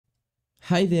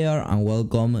Hi there and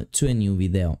welcome to a new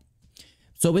video.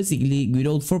 So basically,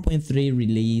 Godot 4.3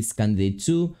 release candidate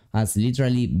 2 has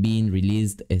literally been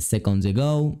released a second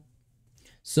ago.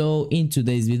 So in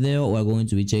today's video, we're going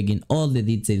to be checking all the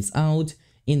details out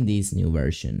in this new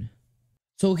version.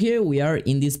 So here we are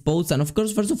in this post, and of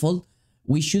course, first of all,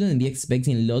 we shouldn't be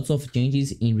expecting lots of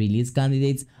changes in release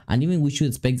candidates, and even we should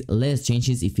expect less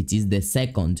changes if it is the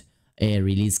second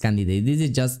release candidate. This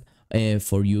is just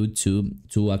for you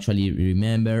to actually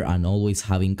remember and always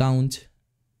have in count.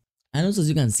 And also, as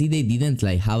you can see, they didn't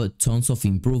like have tons of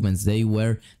improvements. They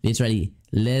were literally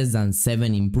less than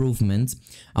 7 improvements.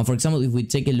 And for example, if we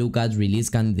take a look at release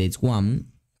candidates 1,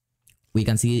 we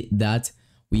can see that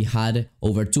we had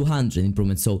over 200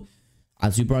 improvements. So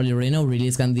as you probably already know,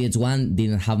 release candidate 1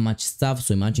 didn't have much stuff.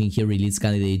 So imagine here release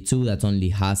candidate 2 that only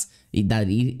has it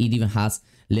even has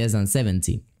less than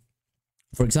 70.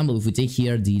 For example, if we take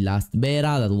here the last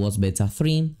beta, that was beta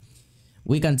 3,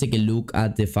 we can take a look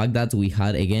at the fact that we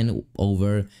had again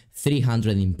over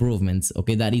 300 improvements.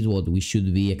 Okay, that is what we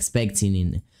should be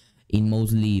expecting in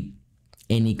mostly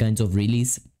any kind of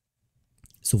release.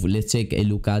 So let's take a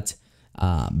look at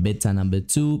beta number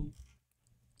 2,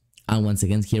 and once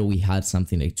again here we had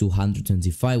something like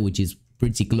 225, which is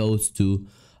pretty close to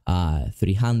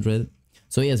 300.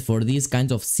 So yes, for these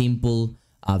kinds of simple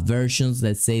versions,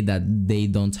 let's say that they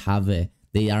don't have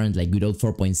they aren't like Godot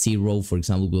 4.0, for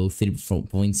example, Godot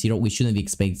 3.0, we shouldn't be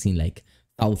expecting like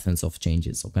thousands of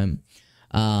changes. Okay,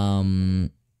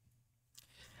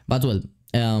 but well,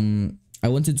 I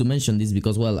wanted to mention this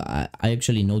because, well, I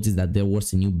actually noticed that there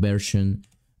was a new version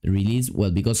released,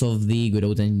 well, because of the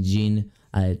Godot engine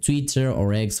Twitter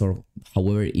or X or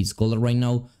however it's called right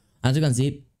now. As you can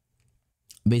see,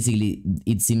 basically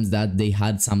it seems that they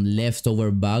had some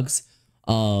leftover bugs.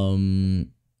 So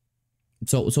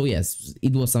yes,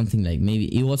 it was something like,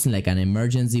 maybe it wasn't like an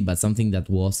emergency, but something that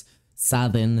was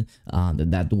sudden,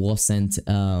 that wasn't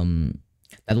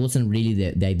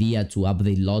really the idea to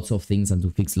update lots of things and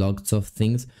to fix lots of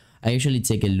things. I actually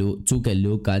took a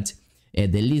look at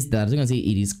the list that, as you can see,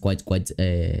 it is quite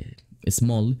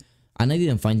small, and I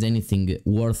didn't find anything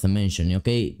worth mentioning.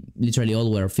 Okay, literally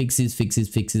all were fixes, and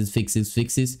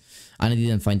I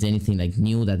didn't find anything like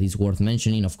new that is worth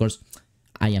mentioning. Of course,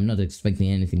 I am not expecting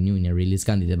anything new in a release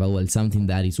candidate, but well, something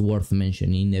that is worth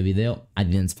mentioning in the video. I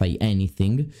didn't find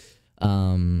anything.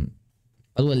 But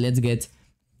well, let's get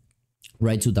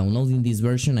right to downloading this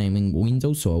version. I'm in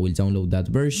Windows, so I will download that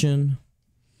version.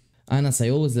 And as I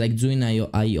always like doing, I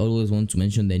always want to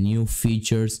mention the new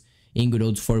features in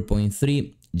Godot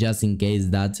 4.3, just in case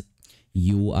that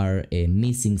you are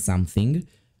missing something.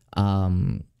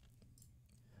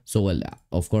 So well,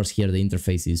 of course, here the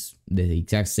interface is the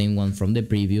exact same one from the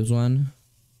previous one.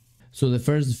 So the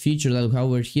first feature that we have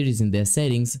over here is in the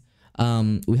settings.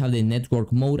 We have the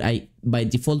network mode. By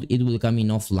default it will come in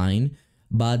offline,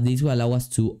 but this will allow us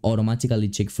to automatically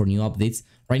check for new updates.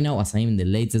 Right now, as I am in the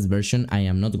latest version, I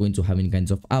am not going to have any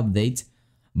kinds of updates,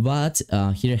 but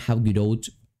here I have Godot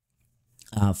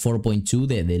 4.2,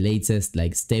 the latest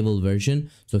like stable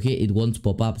version. So here it won't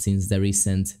pop up since there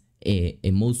isn't a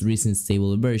most recent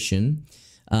stable version.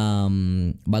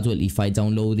 But well, if I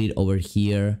download it over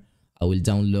here, I will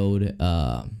download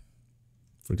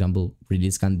for example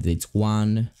release candidates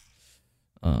 1.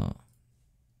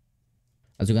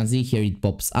 As you can see here, it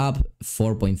pops up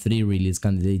 4.3 release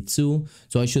candidate 2,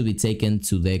 so I should be taken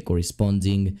to the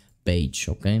corresponding page.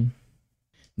 Okay,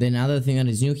 then another thing that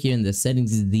is new here in the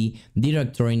settings is the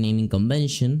directory naming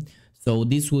convention. So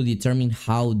this will determine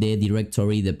how the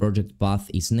directory, the project path,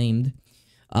 is named.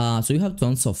 So you have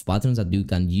tons of patterns that you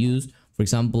can use. For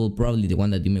example, probably the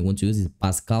one that you may want to use is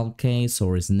Pascal case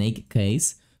or snake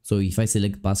case. So if I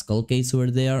select Pascal case over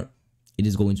there, it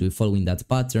is going to be following that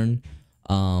pattern.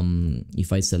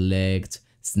 If I select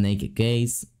snake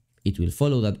case, it will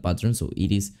follow that pattern. So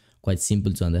it is quite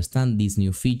simple to understand this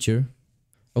new feature.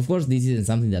 Of course, this isn't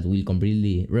something that will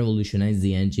completely revolutionize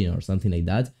the engine or something like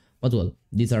that. But well,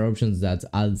 these are options that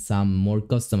add some more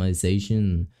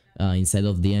customization inside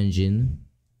of the engine.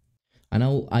 And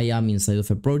now I am inside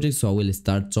of a project, so I will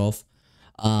start off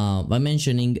by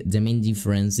mentioning the main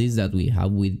differences that we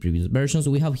have with previous versions.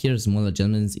 We have here small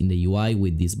adjustments in the UI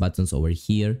with these buttons over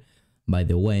here, by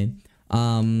the way.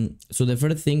 So the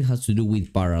first thing has to do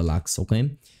with parallax.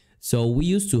 Okay, so we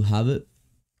used to have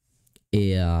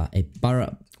we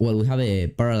have a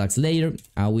parallax layer,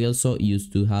 and we also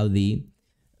used to have the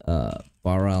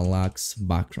parallax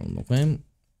background. Okay,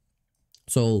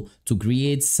 so to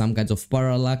create some kind of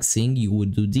parallaxing, you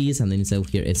would do this, and then inside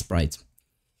here a sprite.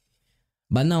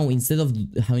 But now, instead of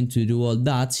having to do all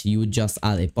that, you would just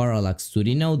add a parallax to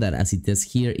the node that, as it says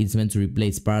here, it's meant to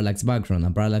replace parallax background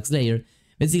and parallax layer.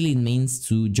 Basically, it means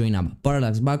to join up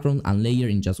parallax background and layer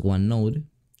in just one node.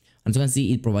 And as you can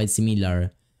see, it provides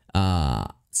similar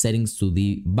settings to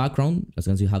the background. As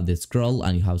you can see, you have the scroll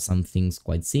and you have some things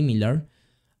quite similar.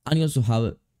 And you also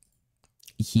have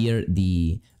here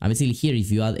basically here,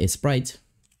 if you add a sprite,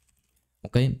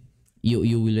 okay,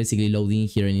 you will basically load in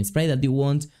here any sprite that you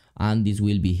want, and this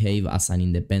will behave as an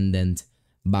independent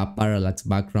parallax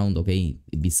background, okay,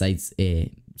 besides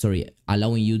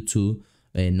allowing you to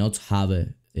not have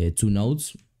two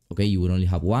nodes, okay, you will only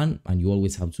have one, and you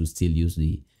always have to still use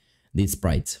the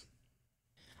sprite.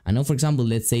 And now, for example,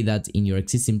 let's say that in your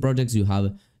existing projects you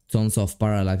have tons of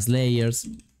parallax layers,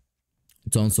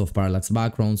 tons of parallax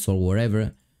backgrounds, or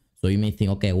whatever. So you may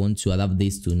think, okay, I want to adapt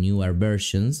this to newer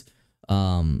versions.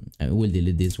 I will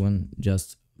delete this one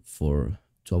just to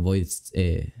avoid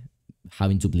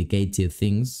having duplicated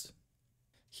things.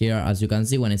 Here, as you can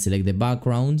see, when I select the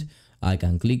background, I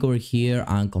can click over here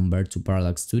and convert to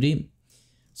parallax 2D.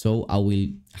 So I will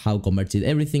have converted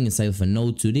everything inside of a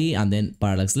node 2D and then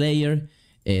parallax layer.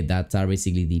 That are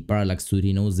basically the parallax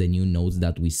 2D nodes, the new nodes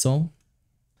that we saw.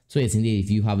 So yes, indeed, if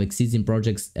you have existing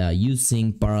projects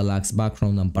using parallax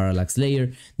background and parallax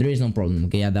layer, there is no problem,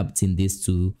 okay? Adapting this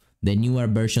to the newer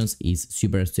versions is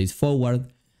super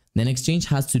straightforward. The next change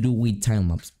has to do with tile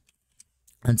maps.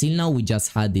 Until now, we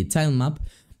just had the tile map,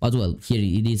 but well, here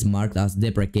it is marked as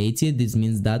deprecated. This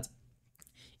means that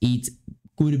it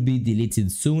could be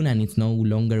deleted soon and it's no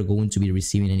longer going to be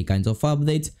receiving any kind of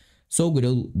update. So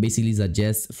Godot basically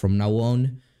suggests from now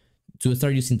on to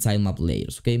start using tile map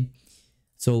layers, okay?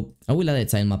 So I will add a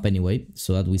tile map anyway,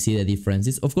 so that we see the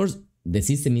differences. Of course, the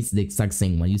system is the exact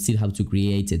same one. You still have to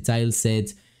create a tile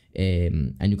set,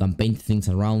 and you can paint things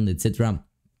around, etc.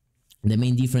 The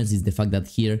main difference is the fact that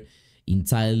here in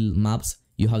tile maps,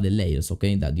 you have the layers,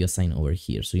 okay, that you assign over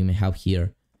here. So you may have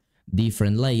here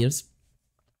different layers.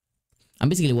 And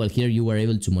basically, well, here you were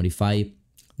able to modify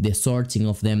the sorting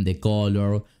of them, the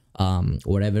color,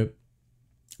 whatever.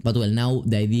 But well, now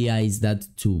the idea is that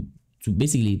to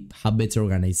basically have better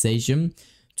organization,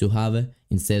 to have,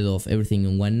 instead of everything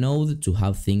in one node, to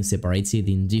have things separated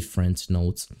in different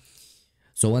nodes.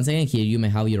 So once again, here you may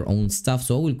have your own stuff.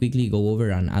 So I will quickly go over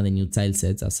and add a new tile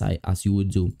set as you would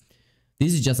do.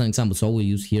 This is just an example, so I will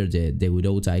use here the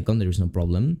Godot icon. There is no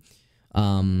problem.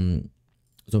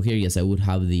 So here, yes, I would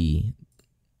have the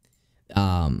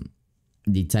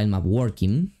tile map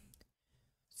working.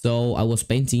 So I was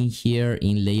painting here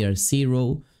in layer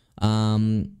 0,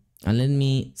 and let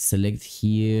me select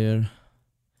here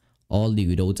all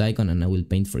the Godot icon, and I will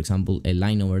paint, for example, a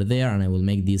line over there, and I will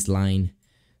make this line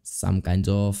some kind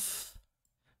of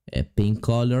a pink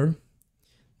color.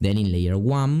 Then in layer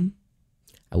 1,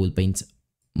 I will paint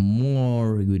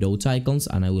more Godot icons,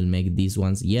 and I will make these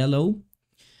ones yellow.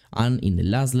 And in the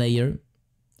last layer,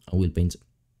 I will paint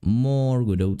more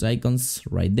Godot icons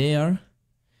right there.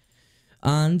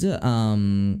 And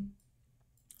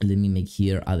let me make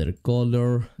here other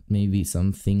color, maybe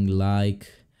something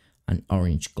like an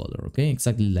orange color, okay,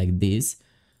 exactly like this.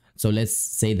 So let's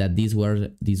say that these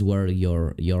were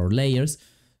your layers.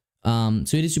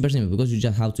 So it is super simple because you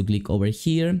just have to click over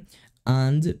here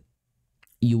and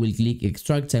you will click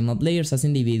extract tile map layers as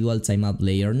individual tile map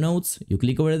layer nodes. You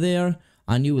click over there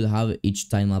and you will have each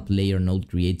tile map layer node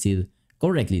created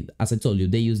correctly. As I told you,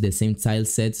 they use the same tile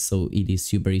set, so it is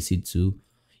super easy to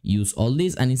use all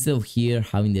this. And instead of here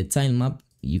having the tile map,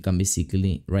 you can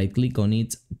basically right click on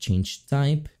it, change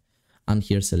type, and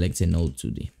here select a node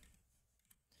 2D.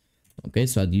 Okay,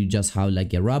 so you just have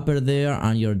like a wrapper there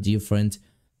and your different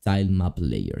tile map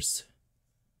layers.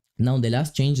 Now the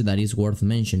last change that is worth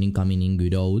mentioning coming in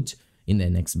Godot in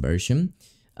the next version,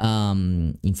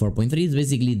 in 4.3, is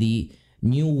basically the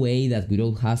new way that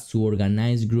Godot has to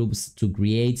organize groups, to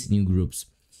create new groups.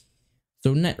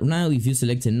 So now if you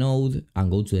select a node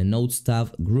and go to the nodes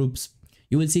tab, groups,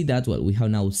 you will see that, well, we have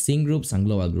now scene groups and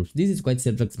global groups. This is quite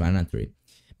self-explanatory.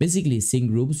 Basically, scene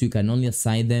groups, you can only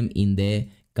assign them in the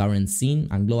current scene,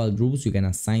 and global groups, you can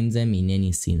assign them in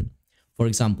any scene. For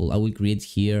example, I will create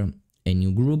here a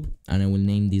new group and I will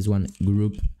name this one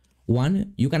group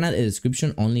 1. You can add a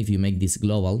description only if you make this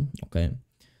global, okay?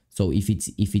 So if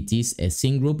it is a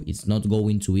scene group, it's not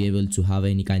going to be able to have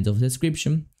any kind of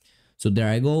description. So there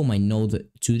I go, my node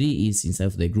 2D is inside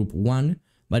of the group 1,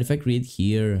 but if I create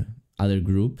here other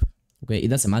group, okay, it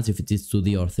doesn't matter if it is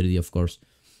 2D or 3D, of course.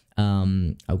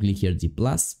 I'll click here D+,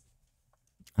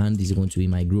 and this is going to be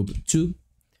my group 2.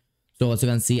 So as you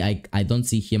can see, I don't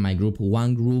see here my group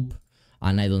 1 group,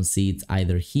 and I don't see it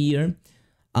either here.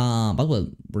 But well,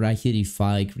 right here, if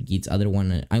I create other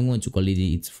one, I'm going to call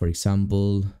it, for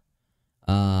example,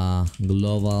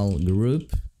 global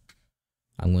group.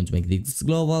 I'm going to make this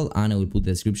global, and I will put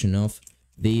the description of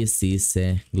this is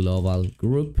a global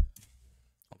group.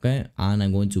 Okay, and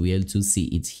I'm going to be able to see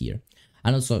it here.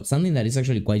 And also something that is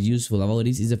actually quite useful about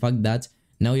this is the fact that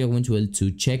now you're going to be able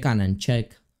to check and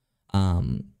uncheck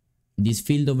this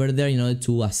field over there in order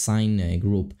to assign a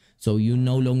group. So you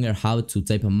no longer have to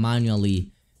type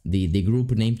manually the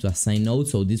group name to assign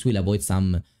nodes. So this will avoid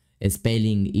some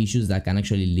spelling issues that can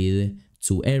actually lead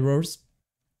to errors.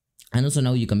 And also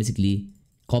now you can basically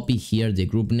copy here the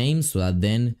group name, so that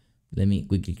then let me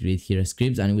quickly create here a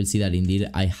script, and you will see that indeed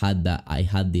I had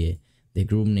the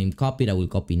group name copied. I will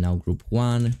copy now group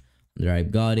 1. There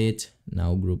I've got it.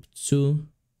 Now group 2,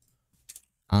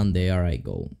 and there I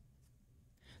go.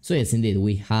 So yes, indeed,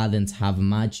 we hadn't have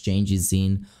much changes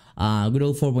in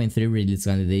Godot 4.3 release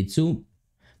candidate 2,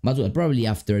 but well, probably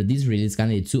after this release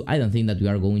candidate 2, I don't think that we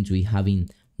are going to be having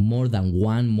more than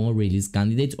one more release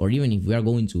candidate, or even if we are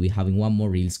going to be having one more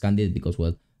release candidate, because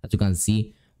well, as you can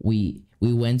see, we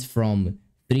went from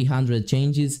 300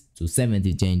 changes to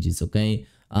 70 changes, okay,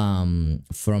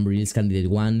 from release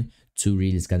candidate 1 to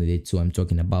release candidate 2 I'm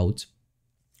talking about.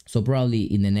 So probably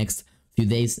in the next few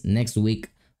days, next week,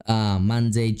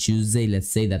 Monday, Tuesday, let's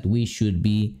say that we should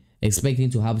be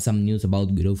expecting to have some news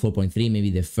about Godot 4.3,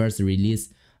 maybe the first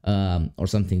release or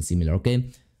something similar,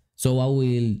 okay? So I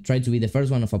will try to be the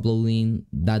first one of uploading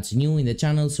that's new in the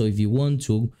channel. So if you want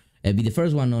to be the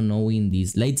first one on knowing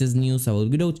these latest news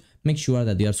about Godot, make sure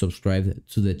that you are subscribed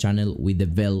to the channel with the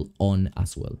bell on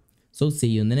as well. So see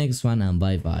you in the next one, and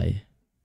bye bye.